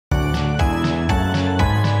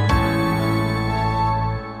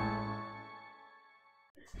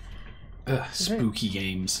Spooky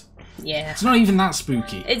games. Yeah. It's not even that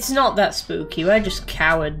spooky. It's not that spooky. We're just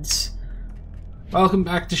cowards. Welcome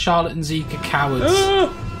back to Charlotte and Zeke are cowards.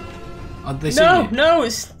 Oh, they see No, you? no,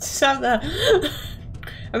 it's out there.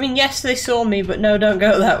 I mean, yes, they saw me, but no, don't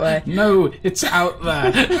go that way. No, it's out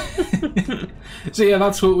there. So yeah,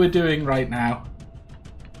 that's what we're doing right now.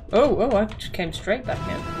 Oh, I just came straight back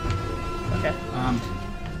in. Okay.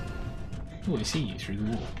 Oh, I see you through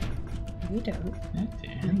the wall. We don't.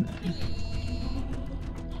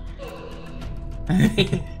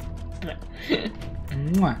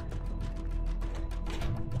 Mwah.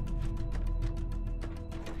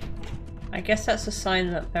 I guess that's a sign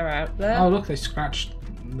that they're out there. Oh look, they scratched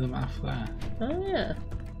them off there. Oh, yeah.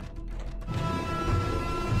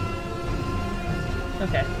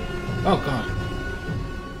 Okay. Oh god.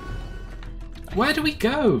 Where do we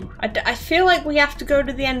go? I feel like we have to go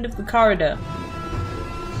to the end of the corridor.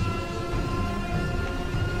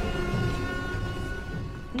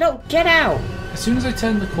 No, get out! As soon as I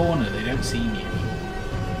turn the corner, they don't see me anymore.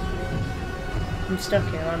 I'm stuck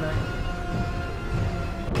here, aren't I?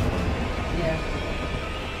 Yeah.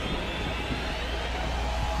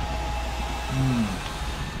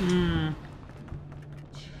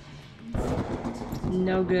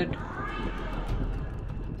 No good.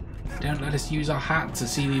 Don't let us use our hat to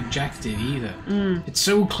see the objective either. It's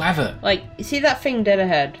so clever. Like, you see that thing dead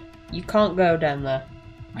ahead? You can't go down there.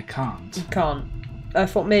 I can't. You can't. I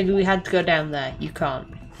thought maybe we had to go down there. You can't.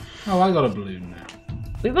 Oh, I got a balloon now.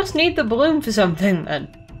 We must need the balloon for something then.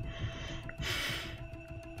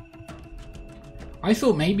 I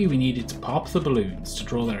thought maybe we needed to pop the balloons to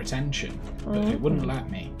draw their attention, but it wouldn't let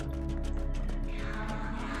me.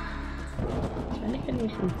 Is there anything we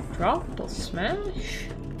can drop or smash?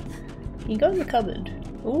 You go in the cupboard.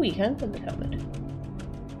 Oh, you can go in the cupboard.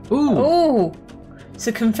 Ooh! Oh! It's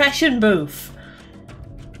a confession booth.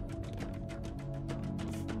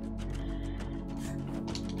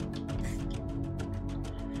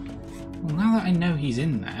 Well, now that I know he's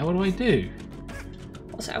in there, what do I do?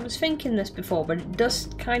 So I was thinking this before, but it does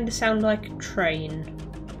kind of sound like a train.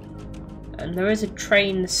 And there is a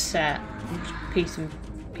train set. Just piecing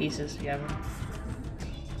pieces together.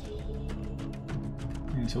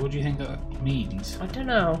 Yeah, so what do you think that means? I don't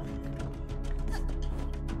know.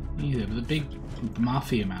 Either, but the big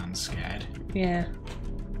mafia man's scared. Yeah.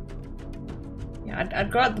 Yeah,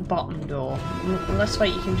 I'd go out the bottom door. Unless,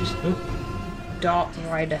 like, you can just dart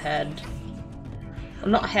right ahead. Well,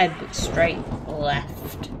 not ahead, but straight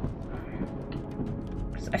left.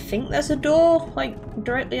 I think there's a door, like,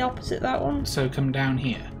 directly opposite that one. So come down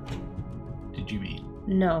here, did you mean?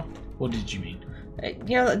 No. What did you mean?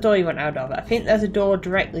 You know that door you went out of? I think there's a door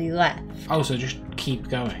directly left. Oh, so just keep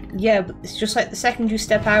going. Yeah, but it's just like the second you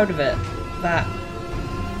step out of it, that...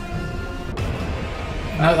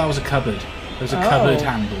 No, that was a cupboard. Those are cupboard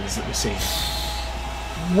handles that we're seeing.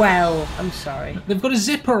 Well, I'm sorry. They've got a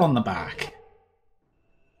zipper on the back.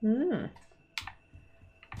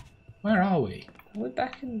 Where are we? We're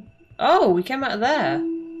back in... Oh, we came out of there.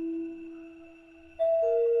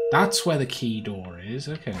 That's where the key door is,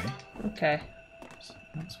 okay. Okay.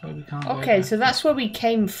 That's where we can't go Okay, back. so that's where we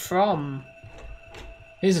came from.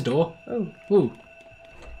 Here's a door. Oh. Ooh.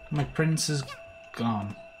 My prince is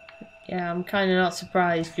gone. Yeah, I'm kind of not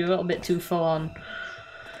surprised. You're a little bit too full on.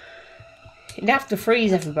 You'd have to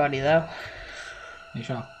freeze everybody, though. You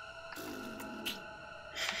shall.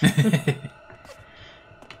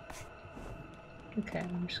 Okay,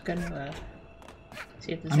 I'm just gonna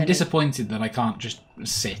see if there's I'm any... disappointed that I can't just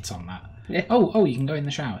sit on that. Yeah. Oh, you can go in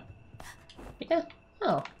the shower. Yeah.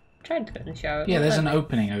 Oh, tried to go in the shower. Yeah, there's an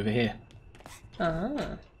opening over here.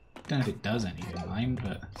 Ah. Don't know if it does anything, mind,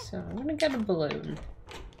 but... So I'm gonna get a balloon.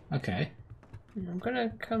 Okay. And I'm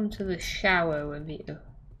gonna come to the shower with you.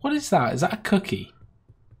 What is that? Is that a cookie?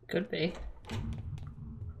 Could be.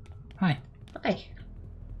 Hi. Hi.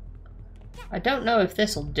 I don't know if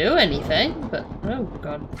this'll do anything, but... Oh,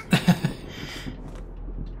 God.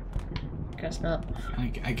 Guess not.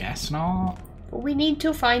 I guess not. But we need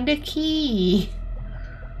to find a key.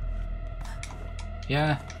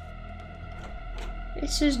 Yeah.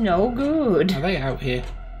 This is no good. Are they out here?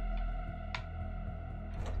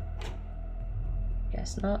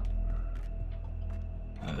 Guess not.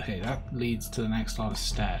 Okay, that leads to the next lot of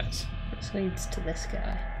stairs. This leads to this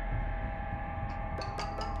guy.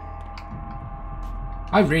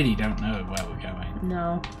 I really don't know where we're going.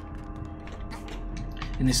 No.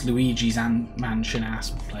 In this Luigi's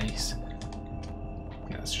mansion-ass place.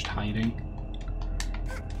 Yeah, that's just hiding.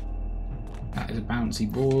 That is a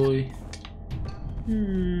bouncy boy.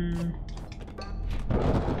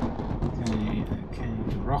 Okay,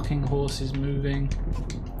 the rocking horse is moving.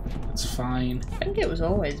 It's fine. I think it was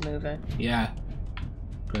always moving. Yeah.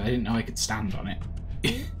 But I didn't know I could stand on it.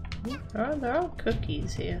 There are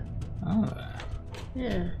cookies here. Oh.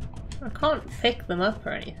 Yeah. I can't pick them up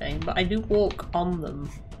or anything, but I do walk on them,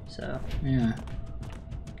 so... Yeah.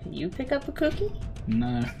 Can you pick up a cookie?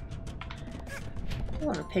 No. I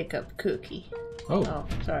want to pick up a cookie. Oh. Oh,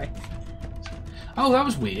 sorry. Oh, that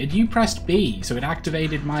was weird. You pressed B, so it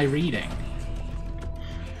activated my reading.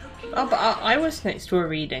 Oh, but I was next to a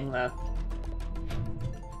reading, though.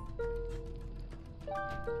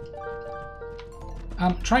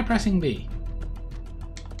 Try pressing B.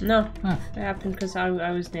 No, Oh. it happened because I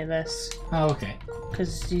was near this. Oh, okay.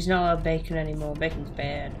 Because he's not allowed bacon anymore. Bacon's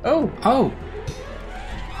bad. Oh! Oh!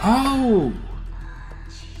 Oh!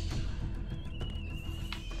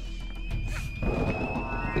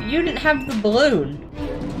 But you didn't have the balloon.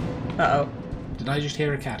 Uh-oh. Did I just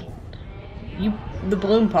hear a kettle? The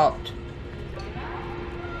balloon popped.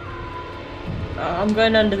 Oh, I'm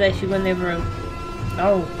going under this. You go in the other room.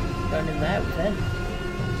 Oh, going in there with them.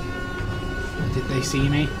 Did they see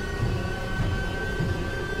me?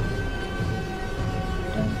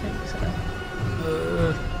 Don't think so.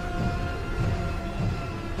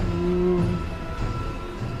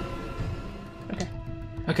 Okay.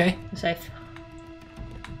 Okay. I'm safe.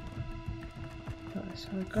 So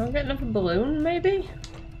go get another balloon, maybe?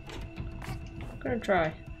 I'm gonna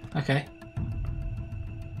try. Okay.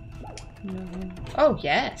 No. Oh,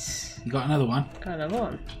 yes! You got another one? Got another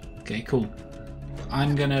one. Okay, cool.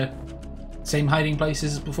 I'm gonna... Same hiding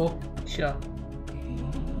places as before? Sure.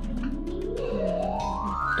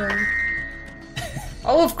 Don't.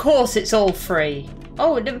 Oh, of course it's all free.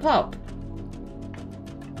 Oh, it didn't pop.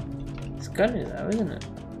 It's gonna though, isn't it?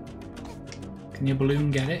 Can your balloon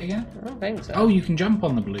get it again? I don't think so. Oh, you can jump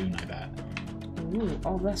on the balloon, I bet. Ooh,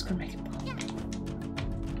 oh, that's gonna make it pop.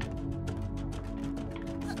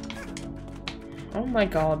 Oh my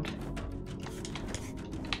god.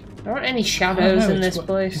 There aren't any shadows in this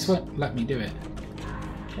place. This won't let me do it.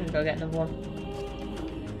 I'm gonna go get another one.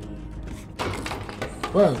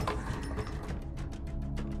 Whoa.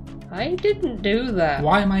 I didn't do that.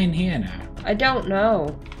 Why am I in here now? I don't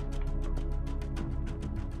know.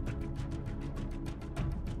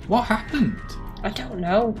 What happened? I don't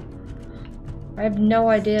know. I have no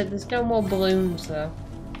idea. There's no more balloons though.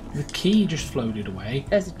 The key just floated away.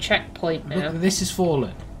 There's a checkpoint now. Look, this has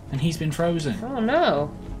fallen. And he's been frozen. Oh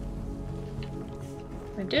no.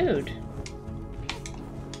 My dude.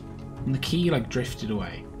 And the key, like, drifted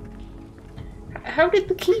away. How did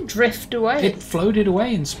the key drift away? It floated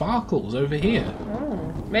away in sparkles over here.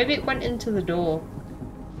 Oh, maybe it went into the door.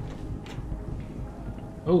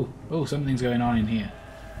 Oh, something's going on in here.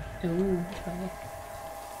 Ooh,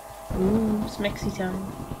 ooh, smexy time.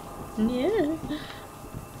 Yeah.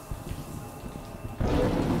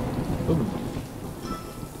 Ooh.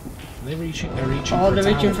 They're reaching Oh, for they're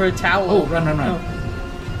a reaching towel. for a towel. Oh, run. Oh.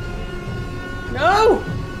 No!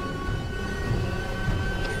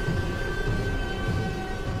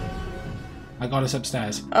 I got us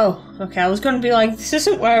upstairs. Oh, okay. I was going to be like, this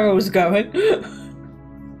isn't where I was going.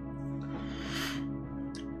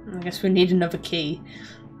 I guess we need another key.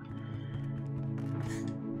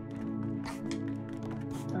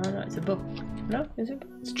 Oh no, it's a book. No, is it?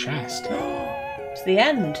 It's a chest. It's the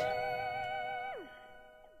end.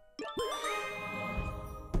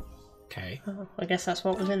 Okay. Oh, I guess that's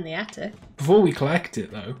what was in the attic. Before we collect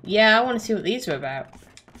it, though. Yeah, I want to see what these are about.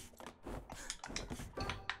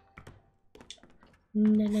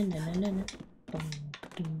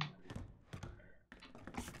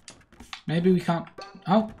 Maybe we can't...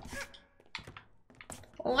 Oh.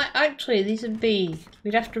 Well, actually, these would be...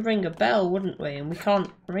 We'd have to ring a bell, wouldn't we? And we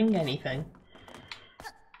can't ring anything.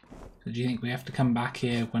 So do you think we have to come back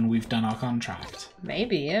here when we've done our contract?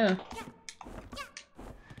 Maybe, yeah.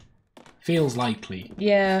 Feels likely.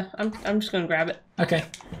 Yeah, I'm just gonna grab it. Okay.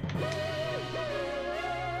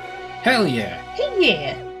 Hell yeah! Hey,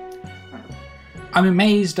 yeah! I'm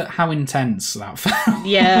amazed at how intense that felt.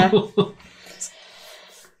 Yeah.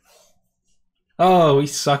 Oh, we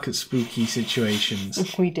suck at spooky situations.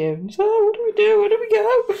 We do. So, what do we do? Where do we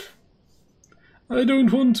go? I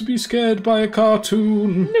don't want to be scared by a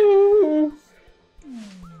cartoon. No!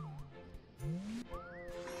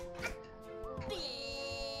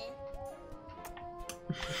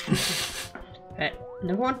 Right,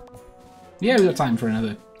 another one? Yeah, we've got time for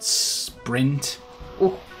another sprint.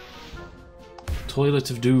 Oh, Toilet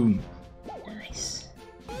of Doom. nice.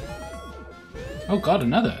 Oh god,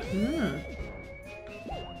 another.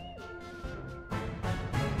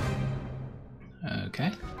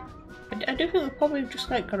 Okay. I do think we've probably just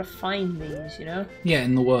like gotta find these, you know? Yeah,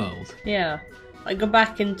 in the world. Yeah. Like, go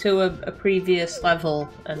back into a previous level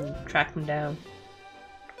and track them down.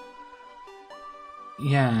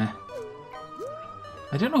 Yeah.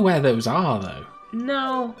 I don't know where those are, though.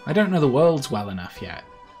 No. I don't know the worlds well enough yet.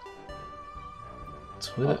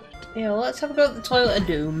 Toilet. Yeah, well, let's have a go at the Toilet of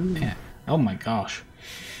Doom. Yeah. Oh my gosh.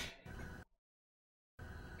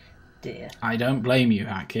 Dear. I don't blame you,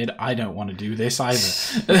 Hat Kid. I don't want to do this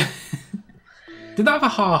either. Did that have a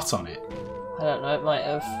heart on it? I don't know, it might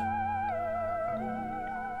have.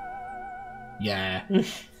 Yeah.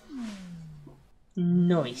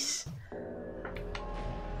 Nice.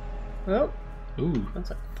 Oh. Ooh. That's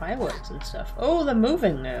like fireworks and stuff. Oh, they're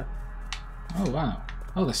moving now. Oh, wow.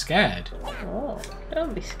 Oh, they're scared. Oh,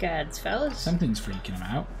 don't be scared, fellas. Something's freaking them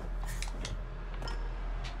out.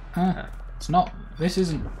 Huh. It's not... This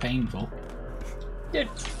isn't painful. Dude,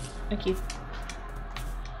 thank you.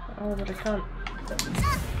 Oh, but I can't.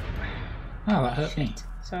 Oh, that hurt me.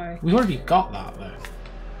 Sorry. We already got that, though.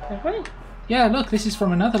 Have we? Yeah, look, this is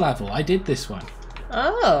from another level. I did this one.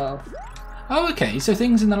 Oh. Oh, okay, so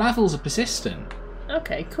things in the levels are persistent.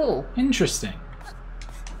 Okay, cool. Interesting.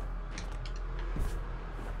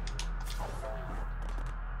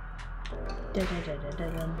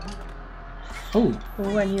 Oh.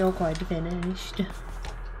 When you're quite finished.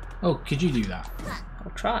 Oh, could you do that?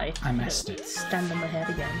 I'll try. I missed it. Stand on my head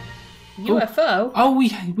again. UFO? Oh, we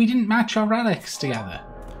didn't match our relics together.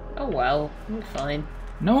 Oh well, we're fine.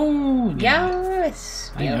 No.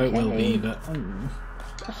 Yes. I know okay. it will be, but...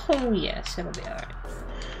 Oh yes, it'll be alright.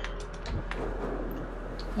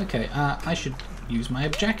 Okay, I should use my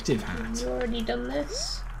objective hat. You already done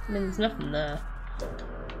this? I mean, there's nothing there.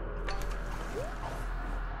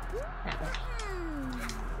 That way.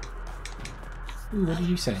 Ooh, what did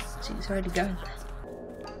you say? See, it's already gone.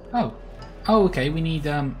 Oh. Oh, okay, we need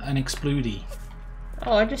an explodey.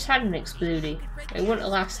 Oh, I just had an explodey. It wouldn't have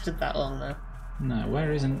lasted that long though. No,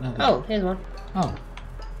 where isn't another? Oh, here's one. Oh,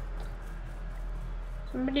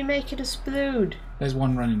 Somebody make it explode. there's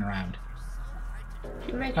one running around.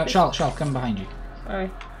 You make it Charles, come behind you. Sorry.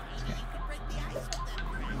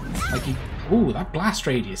 Like you... Ooh, that blast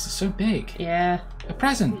radius is so big. Yeah. A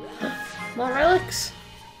present. More relics?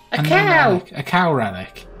 A Another cow! relic. A cow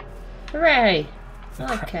relic. Hooray! I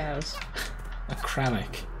love cows. A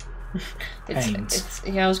krelic. Paint. It's,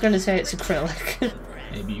 yeah, I was going to say it's acrylic.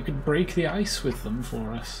 Maybe you could break the ice with them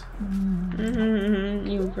for us.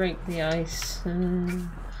 You break the ice.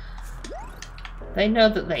 They know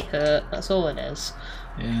that they hurt, that's all it is.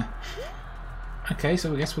 Yeah. Okay,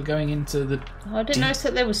 so I guess we're going into the... Oh, I didn't notice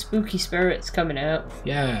that there were spooky spirits coming out.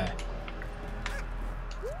 Yeah.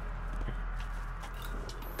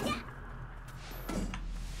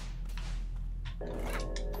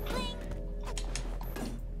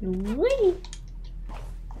 Whee!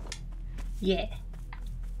 Yeah.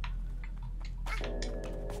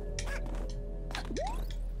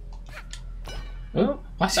 Oh,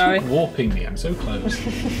 why is sorry. it warping me? I'm so close.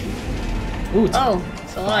 Ooh, it's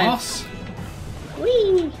It's alive. boss.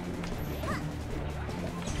 Whee!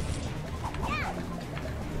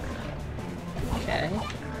 Okay,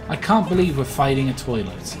 I can't believe we're fighting a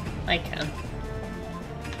toilet. I can.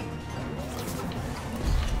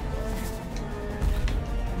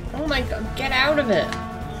 Oh my god, get out of it!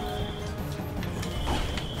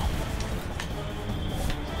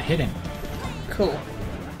 I hit him. Cool.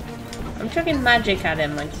 I'm chucking magic at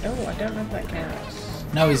him, like, oh, I don't know if that counts.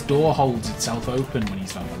 No, his door holds itself open when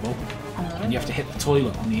he's vulnerable. And you have to hit the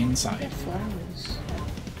toilet on the They're inside. flowers.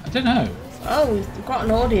 I don't know. Oh, we've got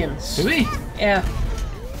an audience. Do we? Yeah.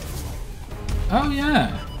 Oh,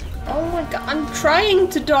 yeah. Oh my god, I'm trying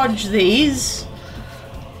to dodge these.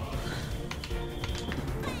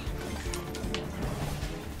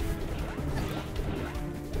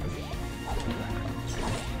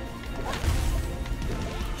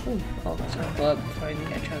 Ooh, oh, that's gonna blow up before I even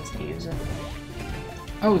get a chance to use it.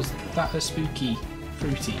 Oh, is that a spooky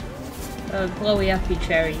fruity? Blowy happy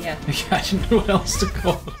cherry, yeah. I didn't know what else to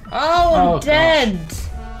call it. Oh, I'm Oh, dead!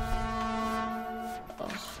 Oh,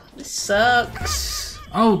 this sucks.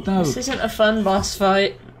 Oh, no. This isn't a fun boss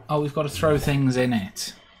fight. Oh, we've got to throw things in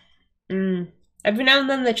it. Every now and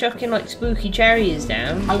then they're chucking like spooky cherries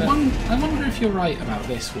down. I but wonder if you're right about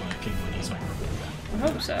this working when he's vulnerable. I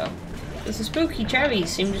hope so. Because the spooky cherries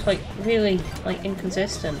seem just like really like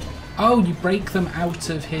inconsistent. Oh, you break them out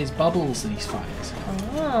of his bubbles that he's fired.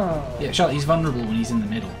 Oh. Yeah, Charlotte, he's vulnerable when he's in the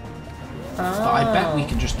middle. But I bet we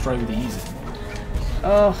can just throw these in.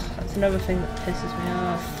 Oh, that's another thing that pisses me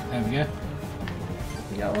off. There we go.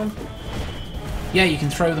 You got one? Yeah, you can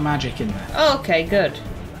throw the magic in there. Oh, okay, good.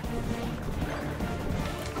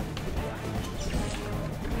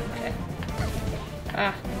 Okay.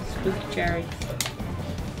 Ah, spooky cherry.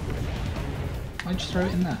 Why'd you throw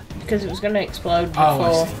it in there? Because it was going to explode before.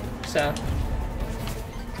 Oh, I see. So.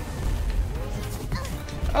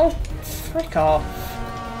 Oh, frick off.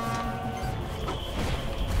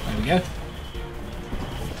 There we go.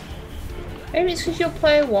 Maybe it's because you're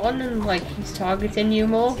player 1 and like he's targeting you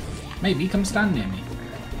more. Maybe come stand near me.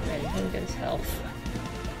 Maybe he'll get his health.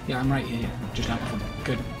 Yeah, I'm right here. Just out front.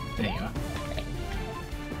 Good. There you are. Okay.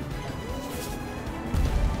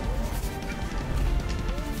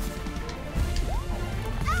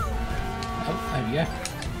 Oh, there we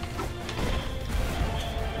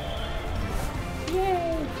go.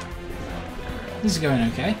 Yay! This is going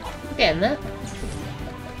okay. We're getting there.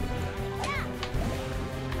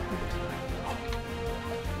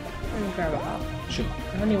 Let me grab it up. Sure.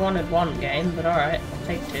 I only wanted one game, but alright, I'll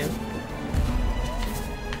take 2.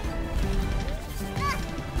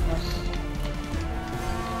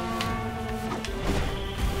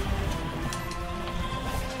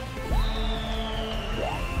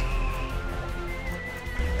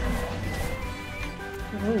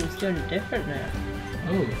 Oh, he's doing it different now.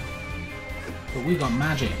 Oh. But we got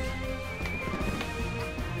magic.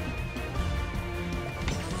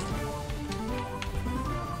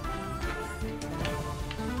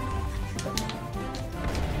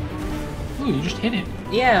 Oh, you just hit him.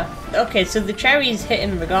 Yeah, okay, so the cherries hit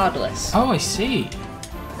him regardless. Oh, I see.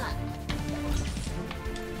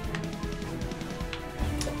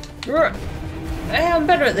 Hey, I'm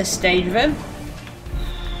better at this stage of him.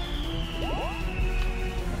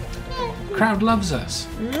 Crowd loves us.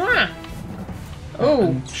 Mwah. Oh.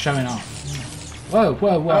 And showing off. Whoa,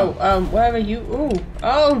 whoa, whoa. Oh, where are you? Ooh.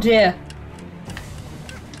 Oh dear.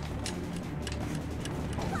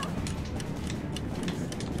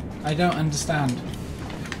 I don't understand.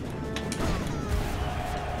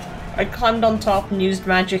 I climbed on top and used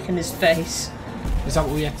magic in his face. Is that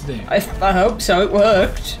what we have to do? I hope so, it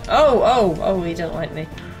worked. Oh, he don't like me.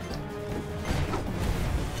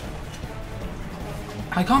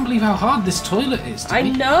 I can't believe how hard this toilet is to I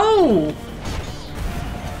beat. know!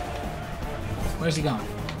 Where's he gone?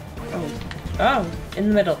 Oh, in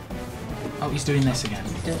the middle. Oh, he's doing this again.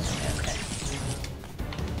 Okay.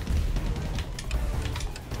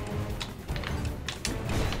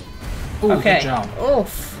 Oh, Okay. good job.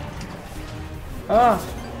 Oof.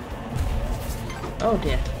 Oh. Oh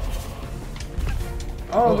dear.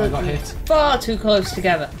 Oh, I they're got hit. far too close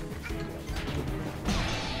together.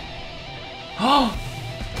 Oh!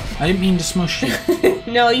 I didn't mean to smush you.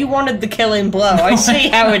 No, you wanted the killing blow. I see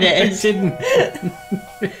how it I is. didn't.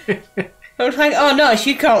 I was like, oh no,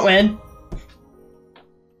 she can't win.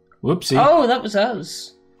 Whoopsie. Oh, that was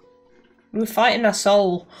us. We were fighting our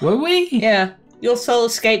soul. Were we? Yeah. Your soul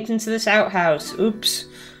escaped into this outhouse. Oops.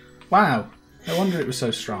 Wow. No wonder it was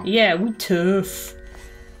so strong. Yeah, we tough.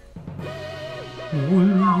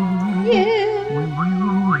 Yeah.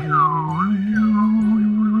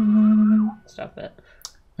 Stop it.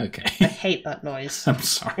 I Okay. hate that noise. I'm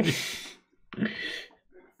sorry.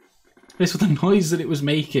 This was the noise that it was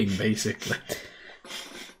making, basically.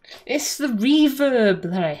 It's the reverb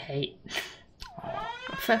that I hate.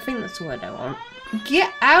 I think that's the word I want.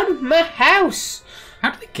 Get out of my house!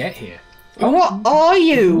 How did it get here? What are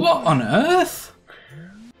you? What on earth?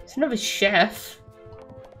 It's another chef.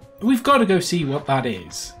 We've got to go see what that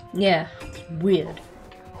is. Yeah, it's weird.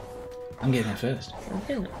 I'm getting there first. I'm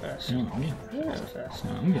getting it first. No, I'm getting I'm there getting first. it first.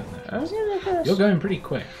 No, I'm getting there I'm first. getting it first. You're going pretty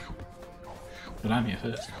quick. But I'm here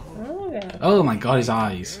first. Oh, yeah. Oh my god, his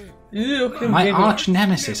eyes. Look, My arch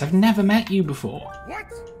nemesis. I've never met you before. What?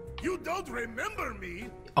 You don't remember me?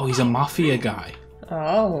 Oh, he's a mafia guy.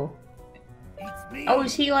 Oh. It's me. Oh,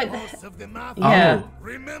 is he like the... boss of the mafia. Yeah. Oh.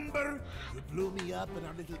 Remember? You blew me up in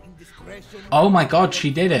our little indiscretion. Oh my god, she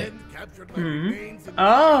did it. And captured my remains in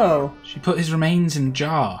Oh. She put his remains in a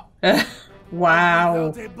jar. Wow.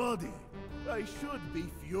 without a body. I should be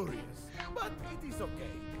furious, but it is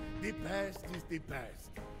okay. The past is the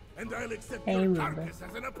past, and I'll accept Hey, your Wilbur. carcass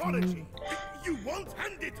as an apology. You won't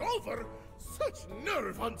hand it over? Such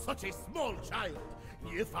nerve on such a small child.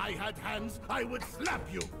 If I had hands, I would slap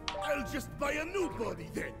you. I'll just buy a new body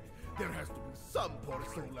then. There has to be some poor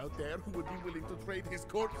soul out there who would be willing to trade his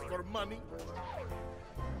corpse for money.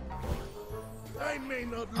 I may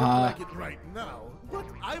not look like it right now, but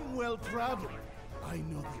I'm well traveled. I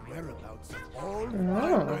know the whereabouts of all who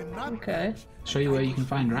buy my map okay. badge. Show you where you can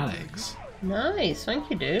find relics. Nice, thank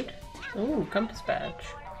you, dude. Ooh, compass badge.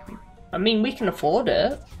 I mean, we can afford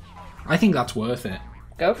it. I think that's worth it.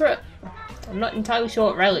 Go for it. I'm not entirely sure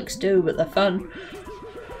what relics do, but they're fun.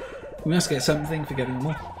 We must get something for getting them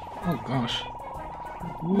all. Oh gosh.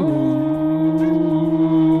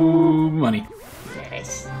 Ooh, money.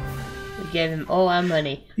 Nice. We gave him all our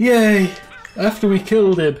money. Yay! After we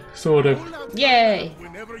killed him, sort of. Yay!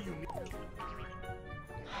 Whenever you need.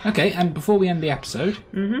 Okay, and before we end the episode,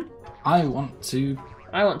 I want to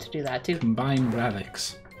do that too. combine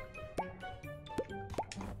relics.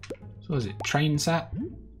 So what is it? Train set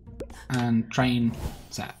and train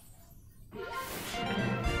set.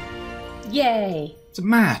 Yay! It's a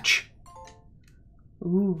match.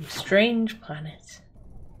 Ooh, strange planet.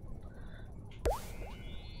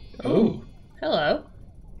 Oh. Hello.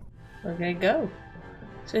 We're gonna go.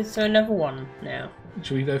 So it's another one now.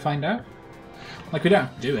 Should we go find out? Like, we don't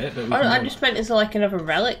have to do it, but we I can just meant it's like another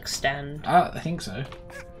relic stand. I think so.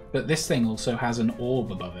 But this thing also has an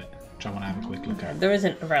orb above it, which I want to have a quick look at. There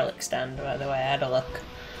isn't a relic stand, by the way. I had a look.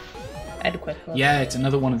 I had a quick look. Yeah, it's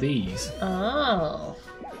another one of these. Oh.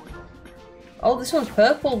 Oh, this one's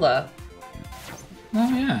purple though.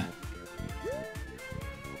 Oh, yeah.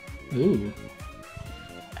 Ooh.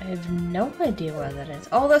 I have no idea where that is.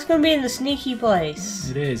 Oh, that's going to be in the sneaky place.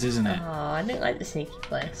 It is, isn't it? Oh, I didn't like the sneaky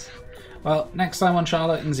place. Well, next time on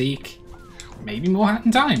Charlotte and Zeke, maybe more Hat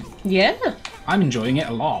in Time. Yeah. I'm enjoying it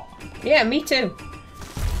a lot. Yeah, me too.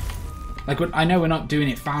 Like, I know we're not doing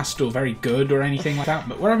it fast or very good or anything like that,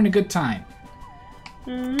 but we're having a good time.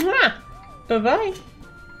 Mwah. Bye-bye.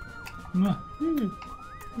 Mwah.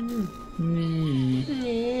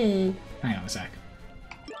 Hang on a sec.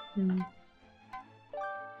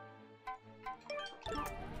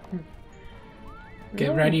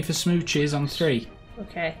 Get ready for smooches on 3.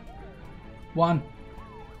 Okay. 1,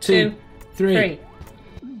 2, 3. 3.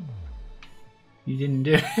 You didn't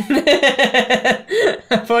do it.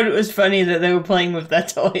 I thought it was funny that they were playing with their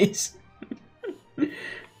toys.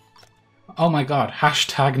 Oh my god,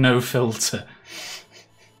 hashtag no filter.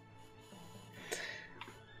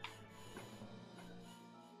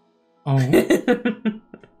 Oh.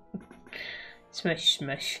 Smush,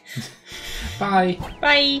 smush. Bye.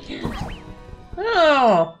 Bye.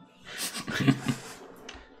 Oh.